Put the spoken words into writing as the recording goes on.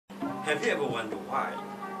Have you ever wondered why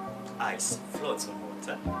ice floats on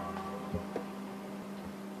water?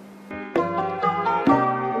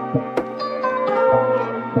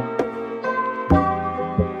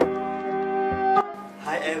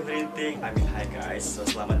 Hi guys, so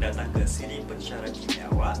selamat datang ke siri pencara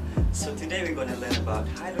Kimia. So today we're gonna learn about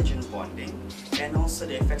hydrogen bonding and also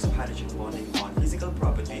the effects of hydrogen bonding on physical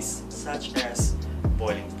properties such as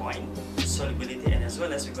boiling point, solubility, and as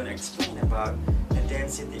well as we're gonna explain about the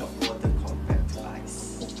density of water compared to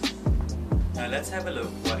ice. Now let's have a look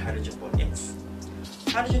what hydrogen bond is.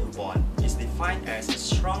 Hydrogen bond is defined as a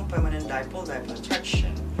strong permanent dipole-dipole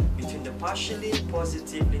attraction between the partially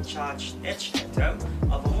positively charged H atom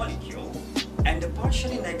of a molecule and the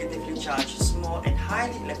partially negatively charged small and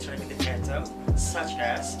highly electronegative atom such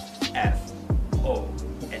as F, O,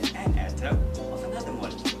 and N atom of another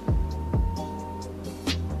molecule.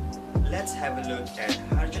 Let's have a look at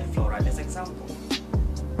hydrogen fluoride as example.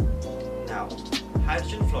 Now,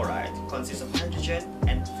 hydrogen fluoride consists of hydrogen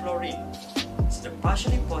and fluorine. So the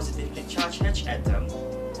partially positively charged H atom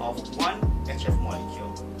of one HF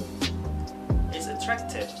molecule is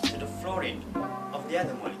attracted to the fluorine of the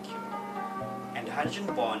other molecule, and the hydrogen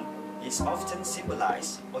bond is often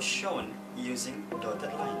symbolized or shown using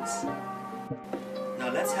dotted lines.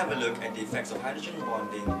 Now let's have a look at the effects of hydrogen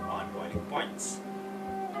bonding on boiling points.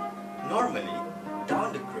 Normally,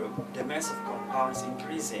 down the group, the mass of compounds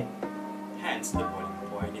increasing, hence the boiling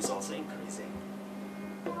point is also increasing.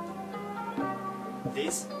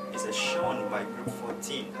 This is as shown by group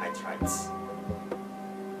 14 hydrides.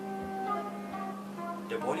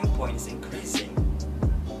 The boiling point is increasing.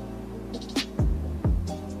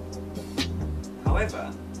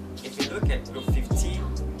 However, if you look at group 15,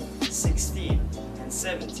 16, and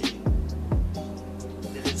 17,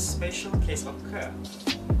 there is a special case occur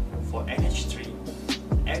for NH3,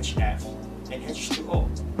 HF, and H2O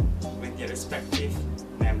with their respective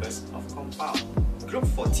members of compound. Group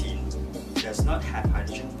 14 does not have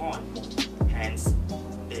hydrogen bond, hence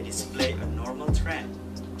they display a normal trend.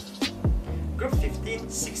 Group 15,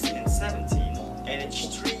 16, and 17,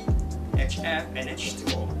 NH3, HF, and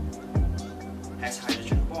H2O has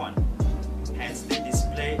hydrogen bond, hence they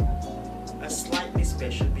display a slightly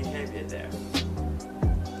special behavior there.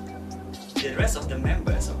 The rest of the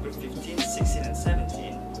members of group 15, 16, and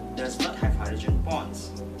 17 does not have hydrogen bonds.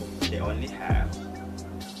 They only have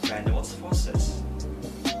van der Waals forces.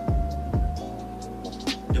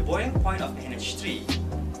 The boiling point of NH3,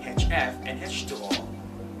 HF, and H2O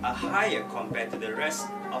are higher compared to the rest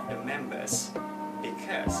of the members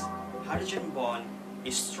because hydrogen bond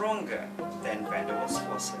is stronger than van der Waals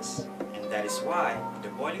forces, and that is why the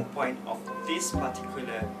boiling point of these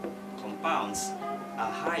particular compounds are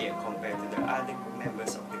higher compared to the other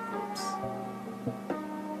members of the groups.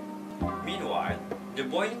 Meanwhile, the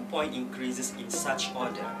boiling point increases in such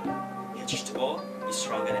order. H2O is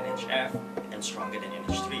stronger than HF and stronger than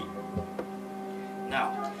NH3.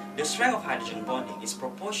 Now, the strength of hydrogen bonding is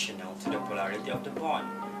proportional to the polarity of the bond.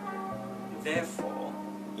 Therefore,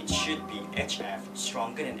 it should be HF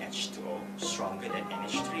stronger than H2O stronger than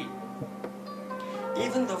NH3.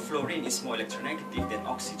 Even though fluorine is more electronegative than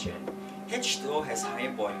oxygen, H2O has higher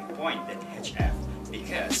boiling point than HF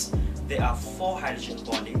because there are 4 hydrogen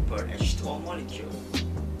bonding per H2O molecule,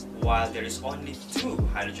 while there is only 2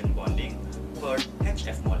 hydrogen bonding per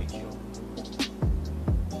HF molecule.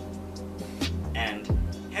 And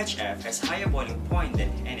HF has higher boiling point than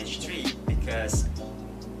NH3 because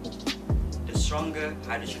the stronger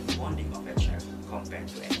hydrogen bonding of HF compared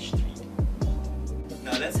to NH3.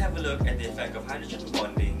 Now let's have a look at the effect of hydrogen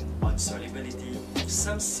bonding on solubility of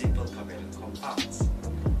some simple covalent compounds.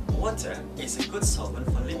 Water is a good solvent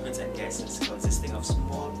for liquids and gases consisting of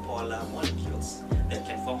small polar molecules that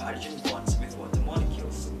can form hydrogen bonds with water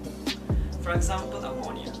molecules. For example,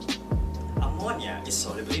 ammonia. Ammonia is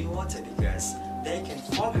soluble in water because they can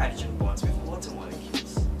form hydrogen bonds with water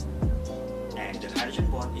molecules, and the hydrogen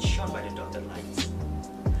bond is shown by the dotted lines.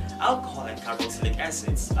 Alcohol and carboxylic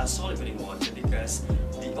acids are soluble in water because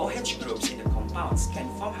the OH groups in the compounds can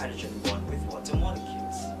form hydrogen bond with water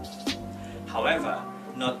molecules. However,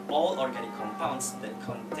 not all organic compounds that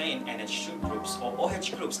contain NH2 groups or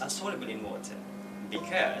OH groups are soluble in water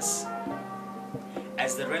because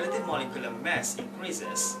as the relative molecular mass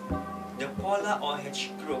increases, the polar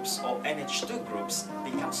OH groups or NH2 groups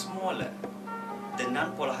become smaller. The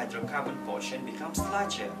non-polar hydrocarbon portion becomes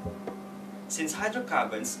larger. Since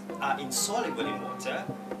hydrocarbons are insoluble in water,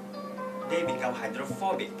 they become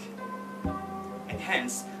hydrophobic, and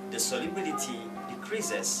hence the solubility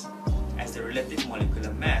decreases as the relative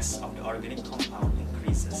molecular mass of the organic compound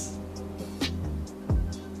increases.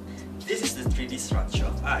 This is the 3D structure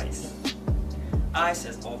of ice. Ice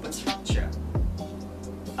has open structure.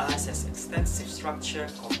 Ice has extensive structure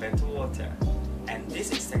compared to water, and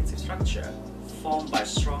this extensive structure formed by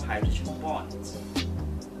strong hydrogen bonds.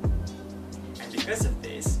 And because of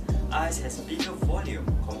this, ice has bigger volume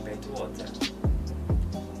compared to water.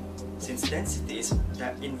 Since density is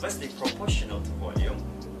inversely proportional to volume,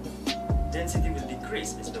 density will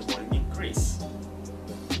decrease as the volume increases.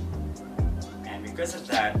 And because of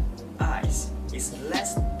that, ice is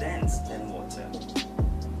less dense than water.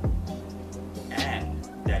 And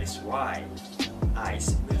that is why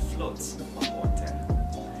ice will float on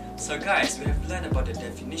water. So guys, we have learned about the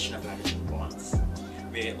definition of hydrogen bonds.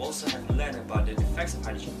 We also have learned about the effects of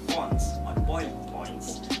hydrogen bonds on boiling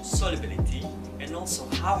points, solubility, and also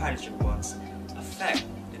how hydrogen bonds affect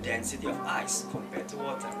the density of ice compared to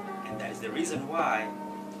water. And that is the reason why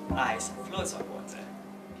ice floats on water.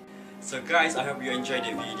 So guys, I hope you enjoyed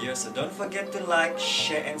the video. So don't forget to like,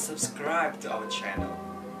 share, and subscribe to our channel.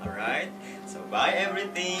 Alright? So bye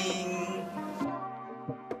everything!